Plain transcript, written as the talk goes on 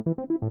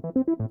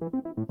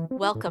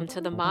Welcome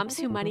to the Moms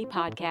Who Money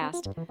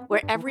podcast,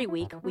 where every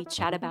week we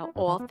chat about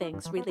all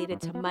things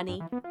related to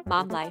money,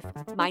 mom life,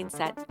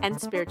 mindset,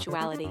 and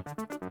spirituality.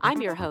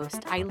 I'm your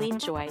host, Eileen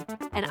Joy,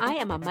 and I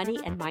am a money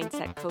and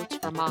mindset coach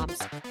for moms,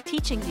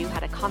 teaching you how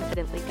to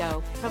confidently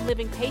go from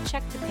living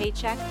paycheck to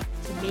paycheck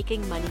to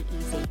making money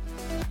easy.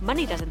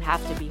 Money doesn't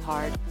have to be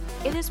hard.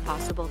 It is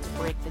possible to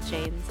break the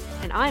chains,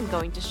 and I'm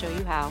going to show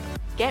you how.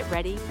 Get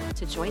ready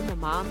to join the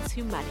Moms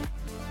Who Money.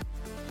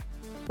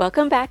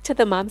 Welcome back to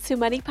the Moms Who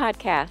Money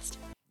podcast.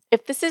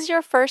 If this is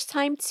your first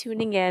time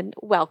tuning in,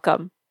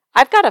 welcome.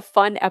 I've got a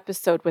fun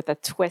episode with a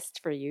twist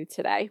for you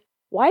today.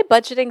 Why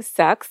budgeting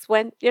sucks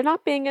when you're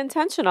not being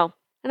intentional.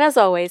 And as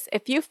always,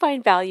 if you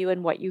find value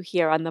in what you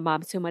hear on the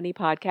Moms Who Money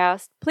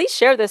podcast, please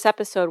share this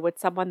episode with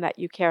someone that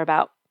you care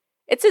about.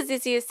 It's as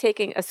easy as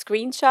taking a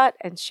screenshot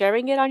and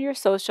sharing it on your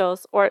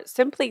socials or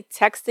simply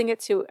texting it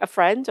to a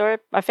friend or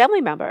a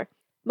family member.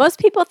 Most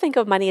people think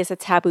of money as a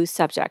taboo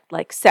subject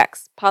like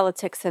sex,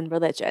 politics, and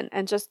religion,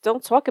 and just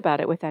don't talk about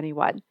it with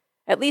anyone,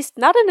 at least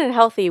not in a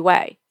healthy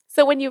way.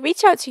 So when you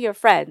reach out to your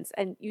friends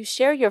and you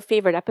share your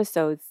favorite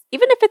episodes,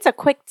 even if it's a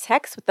quick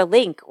text with a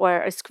link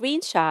or a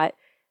screenshot,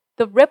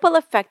 the ripple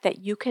effect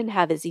that you can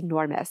have is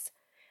enormous.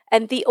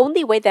 And the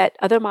only way that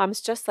other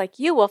moms just like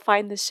you will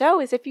find the show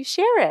is if you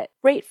share it.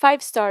 Rate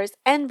 5 stars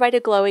and write a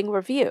glowing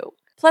review.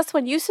 Plus,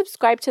 when you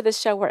subscribe to the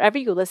show wherever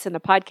you listen to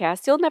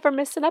podcasts, you'll never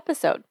miss an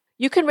episode.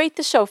 You can rate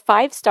the show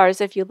 5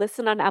 stars if you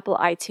listen on Apple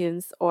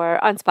iTunes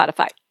or on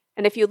Spotify.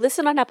 And if you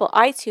listen on Apple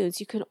iTunes,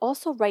 you can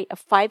also write a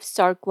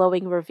 5-star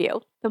glowing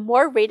review. The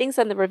more ratings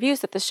and the reviews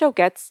that the show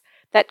gets,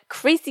 that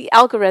crazy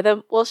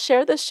algorithm will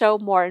share the show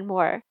more and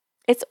more.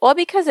 It's all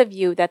because of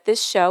you that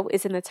this show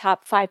is in the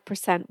top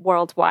 5%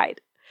 worldwide,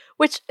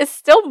 which is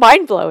still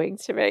mind-blowing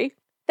to me.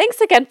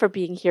 Thanks again for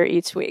being here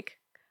each week.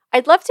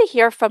 I'd love to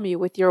hear from you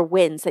with your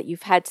wins that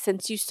you've had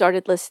since you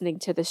started listening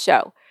to the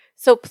show.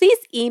 So please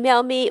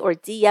email me or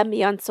DM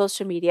me on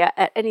social media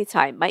at any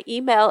time. My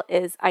email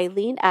is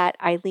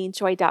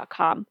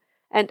eileen@eileenjoy.com.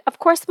 And of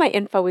course, my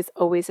info is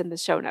always in the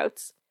show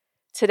notes.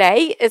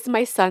 Today is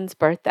my son's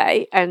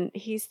birthday, and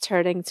he's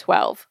turning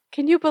 12.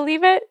 Can you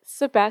believe it?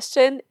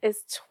 Sebastian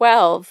is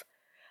 12.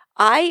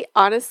 I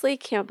honestly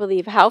can't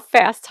believe how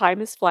fast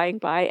time is flying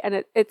by,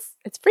 and it's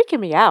freaking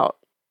me out.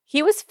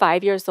 He was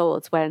 5 years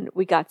old when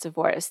we got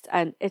divorced,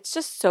 and it's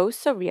just so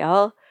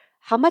surreal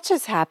how much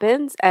has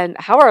happened and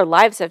how our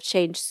lives have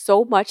changed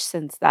so much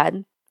since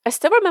then. I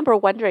still remember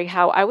wondering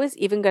how I was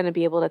even going to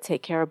be able to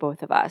take care of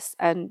both of us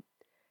and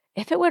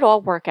if it would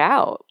all work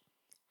out.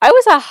 I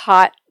was a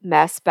hot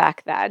mess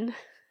back then.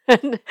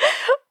 And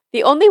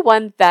the only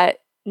one that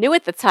knew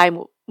at the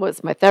time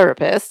was my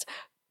therapist.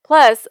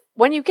 Plus,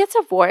 when you get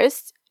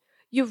divorced,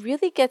 you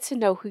really get to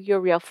know who your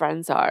real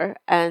friends are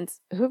and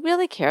who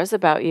really cares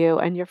about you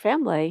and your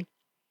family.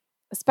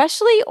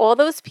 Especially all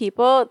those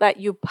people that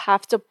you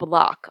have to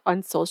block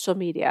on social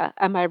media.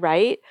 Am I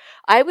right?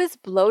 I was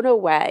blown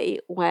away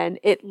when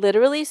it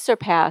literally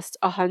surpassed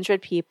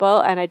 100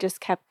 people and I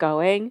just kept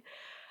going.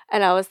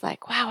 And I was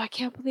like, wow, I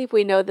can't believe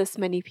we know this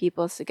many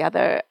people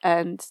together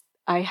and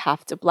I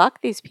have to block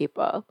these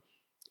people.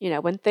 You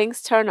know, when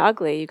things turn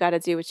ugly, you got to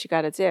do what you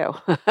got to do.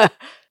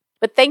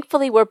 But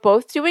thankfully, we're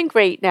both doing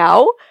great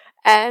now.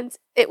 And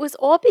it was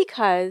all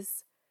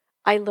because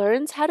I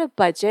learned how to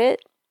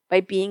budget by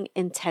being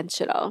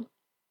intentional.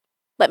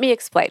 Let me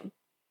explain.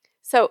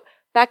 So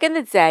back in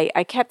the day,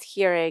 I kept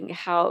hearing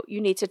how you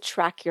need to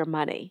track your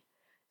money.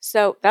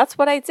 So that's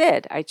what I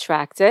did. I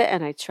tracked it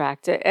and I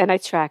tracked it and I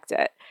tracked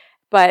it.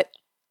 But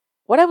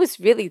what I was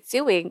really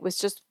doing was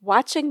just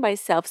watching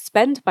myself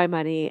spend my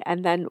money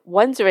and then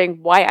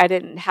wondering why I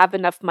didn't have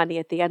enough money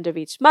at the end of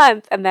each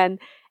month and then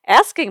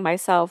asking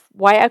myself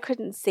why I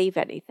couldn't save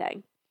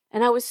anything.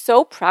 And I was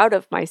so proud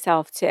of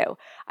myself too.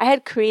 I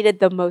had created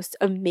the most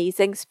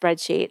amazing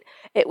spreadsheet.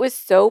 It was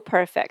so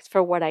perfect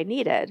for what I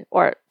needed,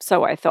 or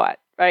so I thought,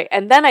 right?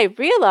 And then I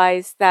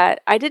realized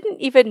that I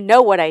didn't even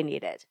know what I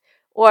needed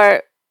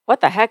or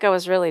what the heck I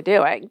was really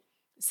doing.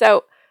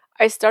 So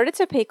I started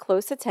to pay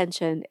close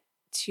attention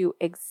to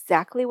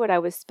exactly what I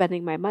was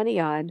spending my money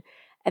on.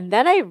 And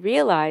then I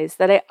realized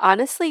that I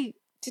honestly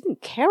didn't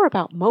care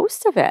about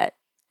most of it.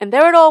 And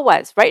there it all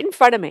was, right in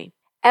front of me.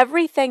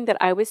 Everything that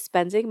I was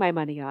spending my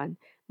money on,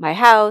 my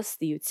house,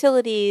 the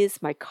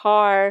utilities, my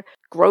car,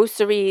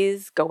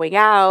 groceries, going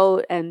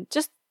out, and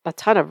just a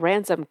ton of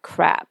random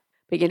crap.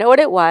 But you know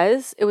what it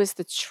was? It was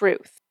the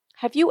truth.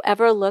 Have you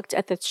ever looked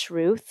at the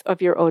truth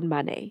of your own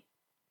money?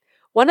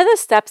 One of the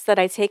steps that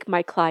I take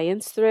my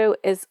clients through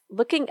is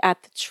looking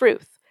at the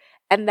truth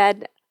and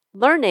then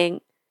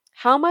learning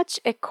how much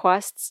it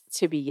costs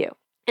to be you.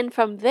 And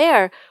from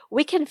there,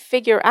 we can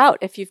figure out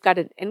if you've got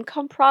an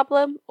income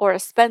problem or a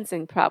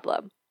spending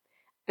problem.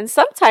 And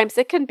sometimes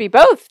it can be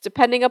both,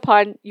 depending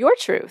upon your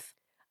truth.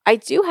 I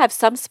do have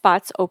some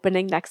spots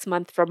opening next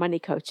month for money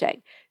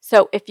coaching.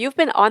 So if you've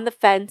been on the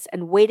fence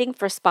and waiting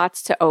for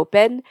spots to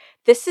open,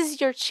 this is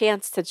your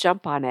chance to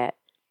jump on it.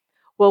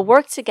 We'll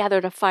work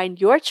together to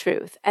find your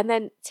truth and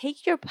then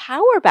take your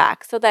power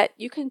back so that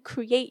you can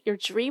create your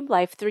dream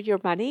life through your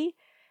money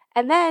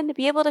and then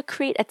be able to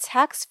create a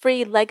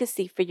tax-free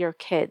legacy for your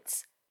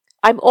kids.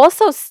 I'm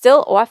also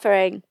still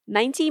offering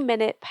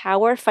 90-minute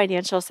power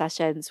financial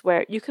sessions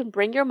where you can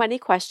bring your money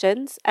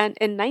questions, and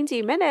in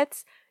 90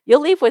 minutes,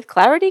 you'll leave with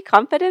clarity,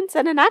 confidence,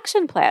 and an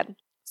action plan.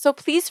 So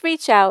please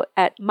reach out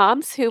at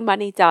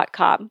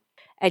momswhomoney.com,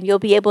 and you'll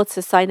be able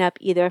to sign up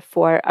either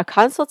for a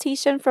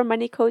consultation for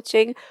money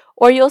coaching,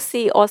 or you'll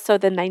see also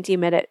the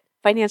 90-minute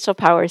financial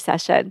power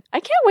session. I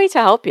can't wait to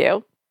help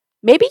you.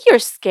 Maybe you're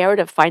scared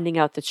of finding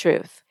out the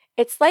truth.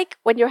 It's like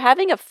when you're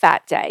having a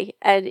fat day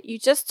and you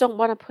just don't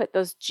want to put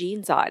those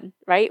jeans on,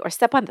 right? Or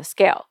step on the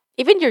scale.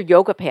 Even your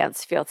yoga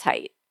pants feel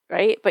tight,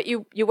 right? But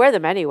you wear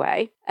them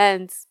anyway.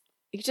 And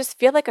you just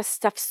feel like a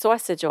stuffed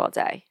sausage all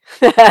day.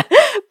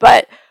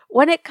 But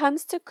when it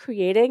comes to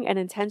creating an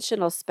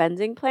intentional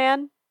spending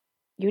plan,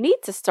 you need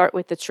to start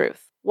with the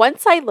truth.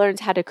 Once I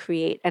learned how to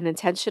create an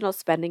intentional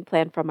spending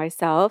plan for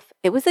myself,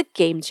 it was a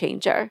game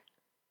changer.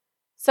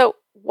 So,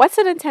 what's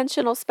an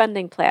intentional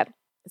spending plan?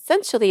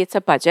 Essentially, it's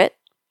a budget,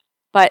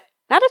 but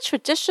not a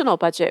traditional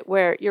budget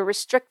where you're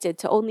restricted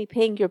to only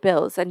paying your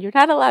bills and you're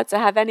not allowed to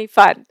have any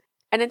fun.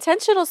 An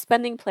intentional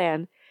spending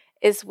plan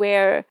is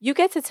where you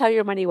get to tell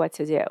your money what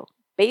to do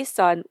based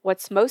on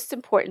what's most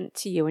important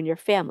to you and your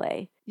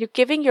family. You're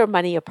giving your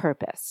money a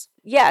purpose.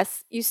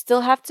 Yes, you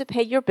still have to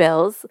pay your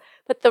bills,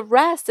 but the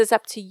rest is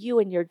up to you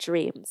and your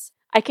dreams.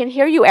 I can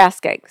hear you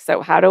asking,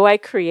 so how do I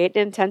create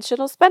an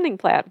intentional spending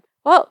plan?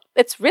 Well,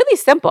 it's really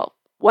simple.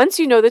 Once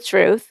you know the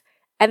truth,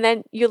 and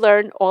then you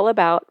learn all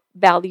about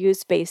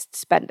values-based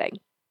spending.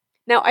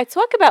 Now, I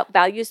talk about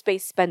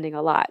values-based spending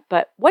a lot,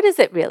 but what is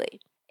it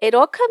really? It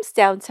all comes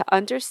down to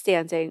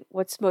understanding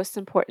what's most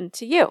important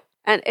to you.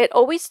 And it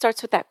always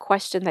starts with that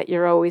question that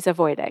you're always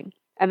avoiding.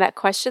 And that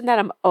question that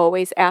I'm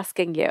always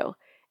asking you,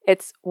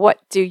 it's what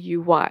do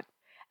you want?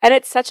 And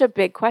it's such a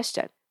big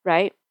question,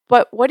 right?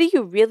 But what do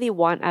you really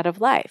want out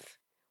of life?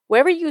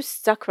 Where are you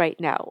stuck right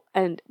now?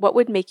 And what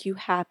would make you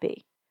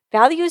happy?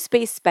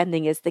 Values-based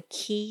spending is the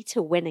key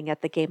to winning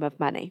at the game of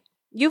money.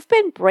 You've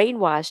been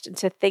brainwashed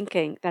into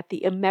thinking that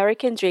the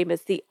American dream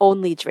is the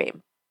only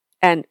dream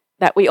and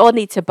that we all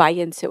need to buy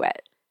into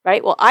it,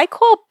 right? Well, I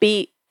call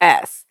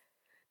BS.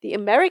 The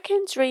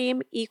American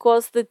dream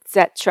equals the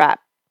debt trap.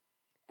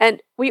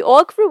 And we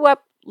all grew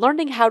up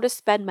learning how to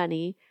spend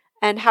money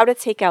and how to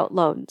take out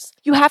loans.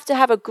 You have to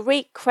have a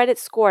great credit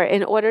score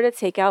in order to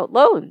take out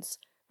loans,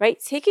 right?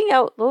 Taking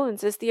out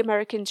loans is the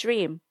American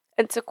dream.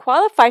 And to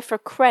qualify for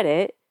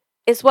credit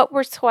is what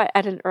we're taught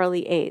at an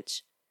early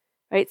age,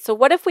 right? So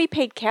what if we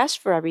paid cash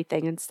for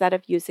everything instead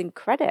of using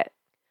credit?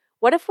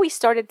 What if we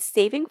started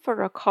saving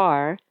for a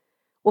car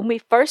when we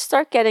first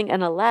start getting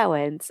an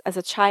allowance as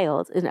a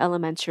child in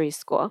elementary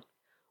school?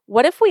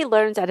 What if we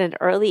learned at an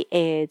early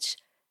age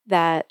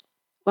that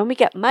when we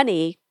get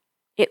money,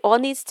 it all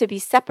needs to be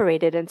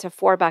separated into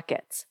 4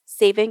 buckets: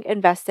 saving,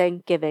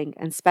 investing, giving,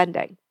 and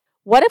spending?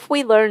 What if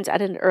we learned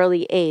at an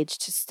early age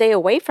to stay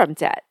away from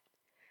debt?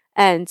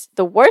 And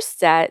the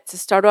worst debt to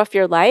start off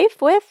your life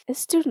with is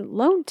student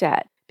loan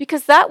debt,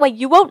 because that way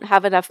you won't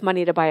have enough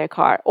money to buy a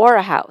car or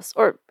a house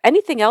or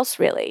anything else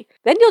really.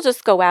 Then you'll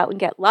just go out and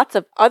get lots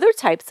of other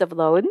types of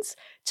loans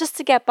just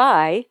to get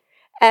by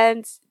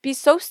and be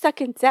so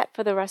stuck in debt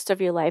for the rest of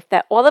your life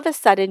that all of a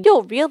sudden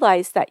you'll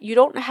realize that you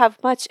don't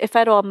have much, if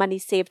at all, money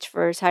saved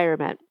for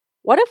retirement.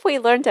 What if we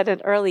learned at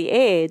an early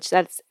age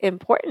that it's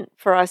important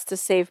for us to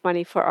save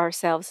money for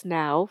ourselves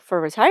now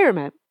for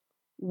retirement?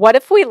 What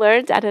if we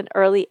learned at an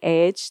early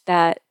age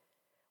that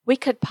we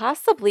could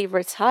possibly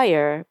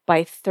retire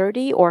by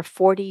 30 or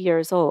 40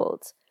 years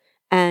old,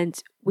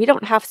 and we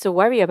don't have to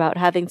worry about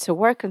having to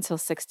work until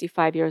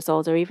 65 years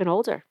old or even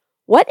older?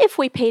 What if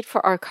we paid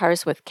for our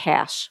cars with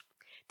cash?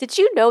 Did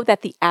you know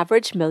that the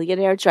average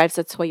millionaire drives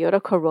a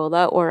Toyota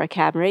Corolla or a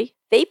Camry?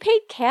 They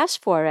paid cash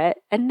for it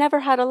and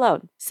never had a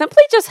loan.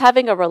 Simply just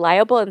having a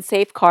reliable and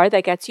safe car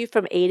that gets you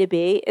from A to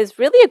B is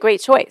really a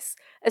great choice,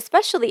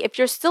 especially if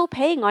you're still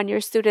paying on your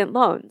student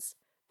loans.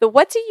 The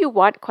what do you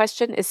want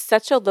question is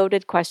such a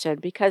loaded question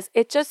because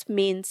it just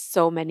means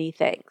so many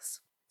things.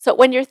 So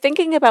when you're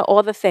thinking about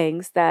all the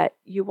things that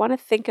you want to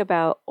think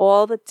about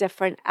all the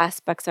different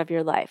aspects of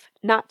your life,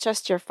 not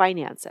just your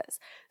finances.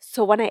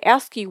 So when I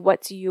ask you,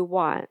 what do you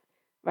want,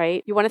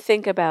 right? You want to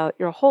think about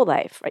your whole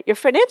life, right? Your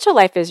financial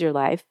life is your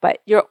life, but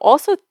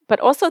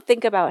also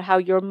think about how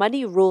your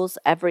money rules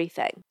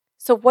everything.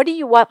 So what do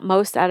you want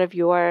most out of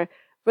your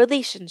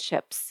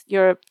relationships,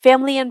 your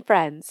family and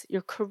friends,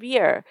 your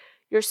career,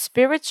 your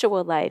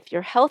spiritual life,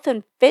 your health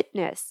and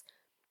fitness,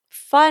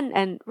 fun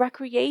and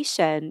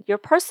recreation, your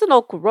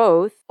personal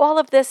growth, all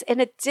of this in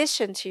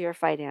addition to your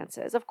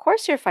finances. Of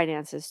course, your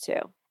finances too.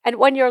 And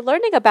when you're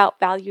learning about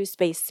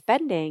values-based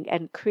spending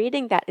and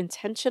creating that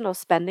intentional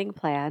spending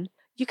plan,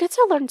 you get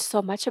to learn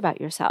so much about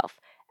yourself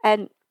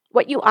and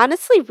what you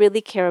honestly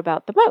really care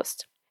about the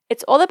most.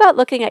 It's all about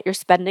looking at your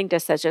spending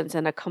decisions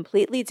in a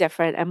completely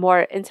different and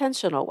more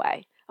intentional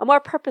way, a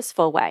more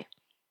purposeful way,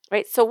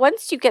 right? So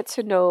once you get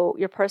to know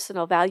your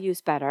personal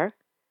values better,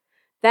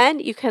 then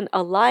you can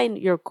align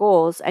your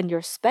goals and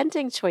your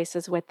spending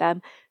choices with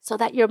them so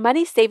that your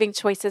money saving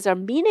choices are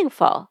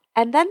meaningful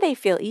and then they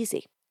feel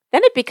easy.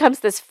 Then it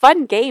becomes this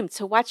fun game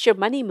to watch your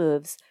money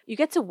moves. You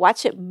get to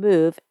watch it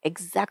move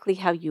exactly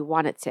how you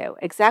want it to,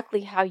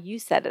 exactly how you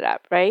set it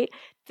up, right?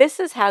 This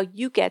is how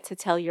you get to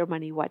tell your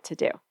money what to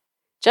do.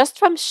 Just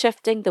from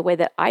shifting the way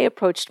that I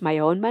approached my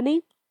own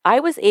money, I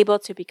was able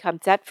to become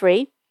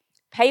debt-free,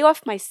 pay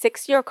off my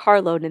 6-year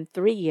car loan in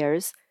 3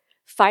 years,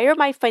 fire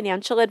my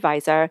financial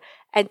advisor,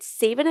 and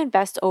save and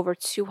invest over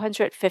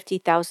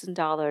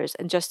 $250,000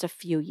 in just a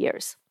few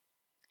years.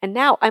 And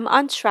now I'm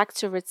on track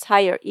to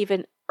retire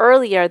even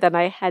earlier than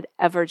I had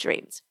ever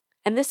dreamed.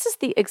 And this is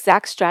the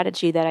exact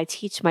strategy that I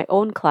teach my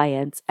own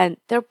clients, and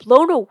they're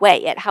blown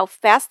away at how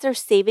fast their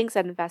savings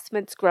and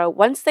investments grow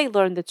once they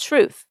learn the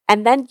truth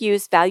and then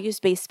use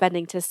values-based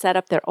spending to set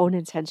up their own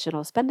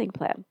intentional spending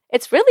plan.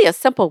 It's really a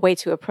simple way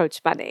to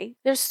approach money.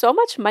 There's so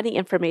much money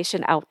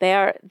information out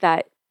there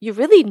that you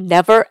really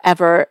never,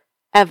 ever,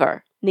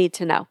 ever need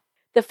to know.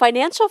 The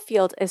financial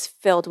field is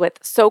filled with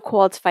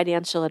so-called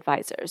financial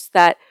advisors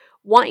that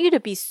want you to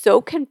be so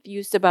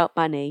confused about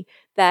money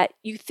that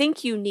you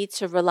think you need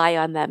to rely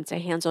on them to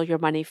handle your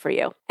money for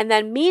you. And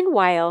then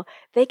meanwhile,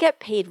 they get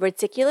paid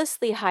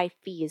ridiculously high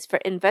fees for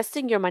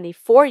investing your money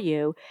for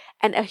you,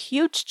 and a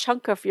huge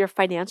chunk of your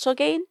financial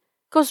gain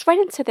goes right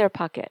into their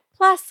pocket.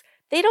 Plus,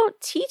 they don't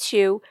teach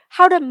you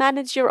how to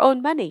manage your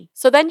own money.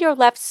 So then you're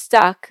left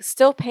stuck,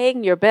 still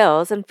paying your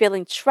bills and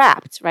feeling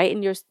trapped, right?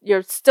 And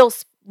you're still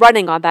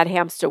running on that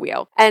hamster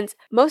wheel. And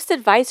most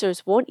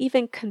advisors won't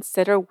even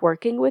consider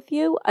working with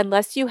you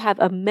unless you have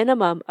a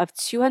minimum of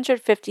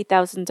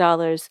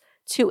 $250,000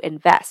 to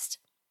invest,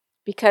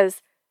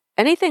 because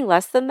anything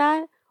less than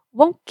that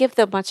won't give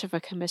them much of a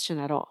commission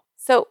at all.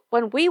 So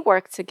when we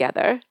work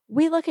together,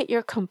 we look at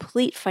your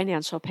complete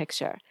financial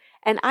picture,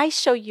 and I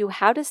show you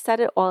how to set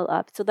it all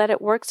up so that it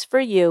works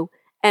for you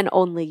and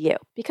only you,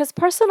 because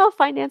personal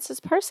finance is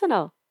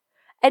personal.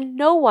 And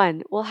no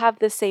one will have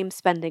the same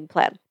spending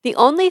plan. The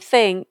only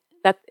thing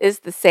that is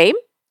the same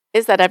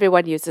is that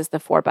everyone uses the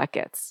 4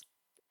 buckets.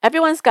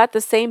 Everyone's got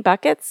the same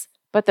buckets,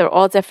 but they're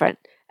all different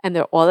and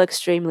they're all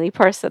extremely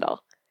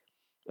personal,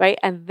 right?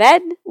 And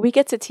then we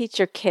get to teach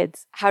your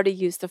kids how to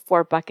use the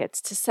 4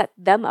 buckets to set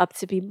them up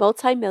to be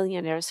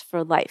multimillionaires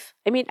for life.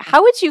 I mean,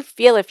 how would you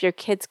feel if your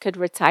kids could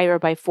retire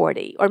by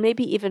 40 or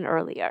maybe even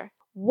earlier?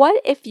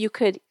 What if you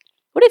could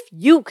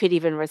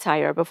even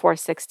retire before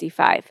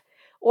 65?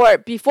 Or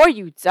before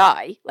you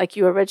die, like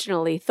you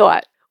originally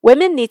thought?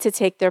 Women need to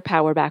take their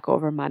power back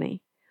over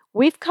money.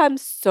 We've come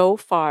so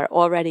far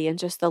already in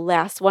just the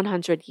last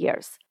 100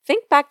 years.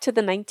 Think back to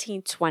the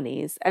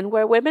 1920s and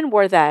where women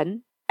were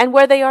then and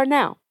where they are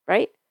now,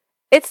 right?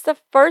 It's the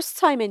first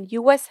time in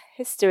U.S.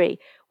 history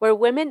where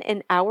women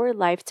in our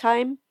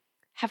lifetime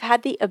have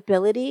had the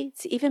ability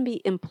to even be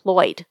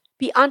employed,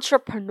 be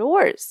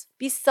entrepreneurs,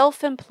 be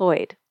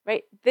self-employed,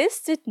 right?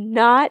 This did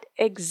not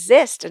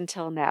exist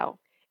until now.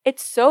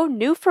 It's so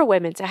new for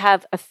women to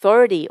have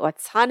authority,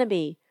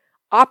 autonomy,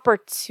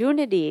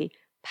 opportunity,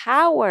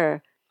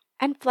 power,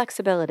 and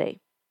flexibility.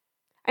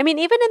 I mean,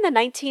 even in the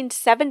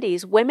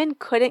 1970s, women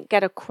couldn't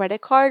get a credit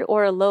card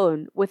or a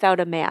loan without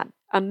a man.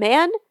 A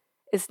man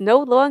is no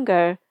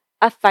longer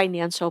a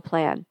financial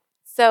plan.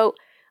 So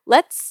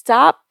let's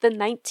stop the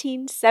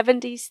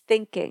 1970s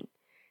thinking.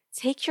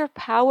 Take your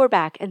power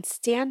back and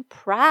stand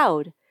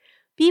proud.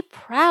 Be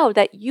proud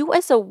that you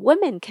as a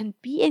woman can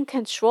be in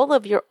control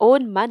of your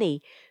own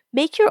money,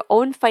 make your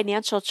own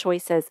financial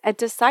choices, and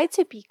decide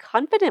to be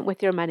confident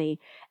with your money,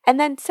 and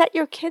then set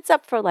your kids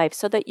up for life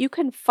so that you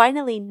can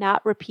finally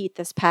not repeat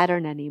this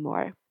pattern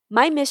anymore.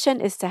 My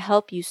mission is to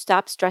help you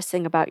stop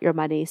stressing about your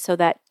money so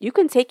that you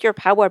can take your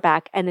power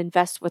back and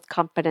invest with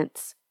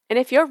confidence. And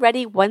if you're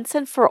ready once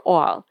and for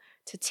all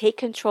to take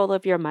control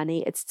of your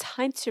money, it's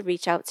time to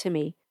reach out to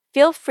me.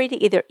 Feel free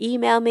to either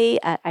email me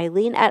at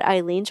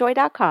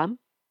eileen@eileenjoy.com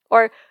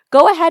or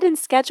go ahead and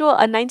schedule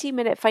a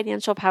 90-minute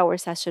financial power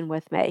session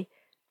with me.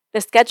 The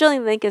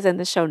scheduling link is in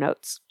the show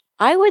notes.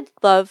 I would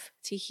love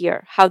to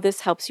hear how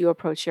this helps you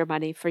approach your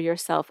money for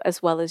yourself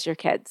as well as your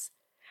kids.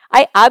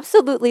 I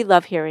absolutely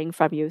love hearing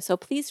from you, so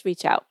please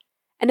reach out.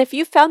 And if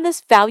you found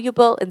this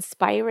valuable,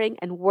 inspiring,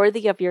 and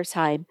worthy of your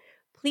time,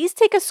 please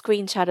take a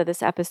screenshot of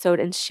this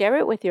episode and share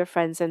it with your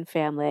friends and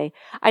family.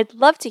 I'd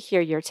love to hear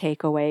your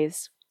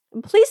takeaways.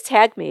 And please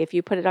tag me if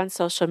you put it on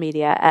social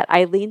media at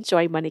Eileen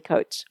Joy Money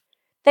Coach.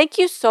 Thank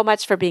you so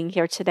much for being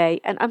here today,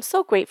 and I'm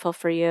so grateful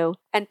for you.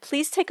 And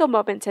please take a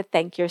moment to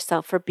thank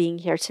yourself for being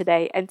here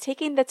today and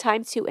taking the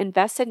time to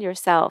invest in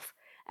yourself.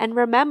 And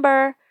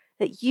remember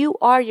that you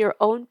are your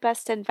own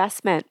best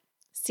investment.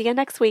 See you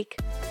next week.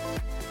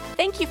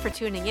 Thank you for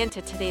tuning in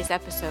to today's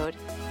episode.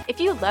 If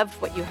you loved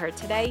what you heard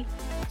today,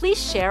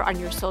 please share on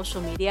your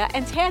social media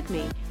and tag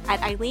me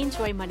at Eileen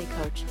Joy Money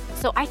Coach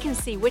so I can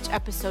see which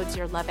episodes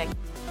you're loving.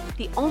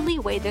 The only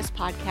way this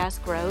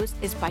podcast grows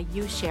is by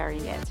you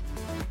sharing it.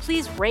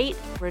 Please rate,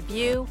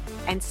 review,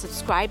 and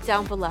subscribe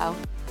down below.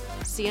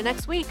 See you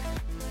next week.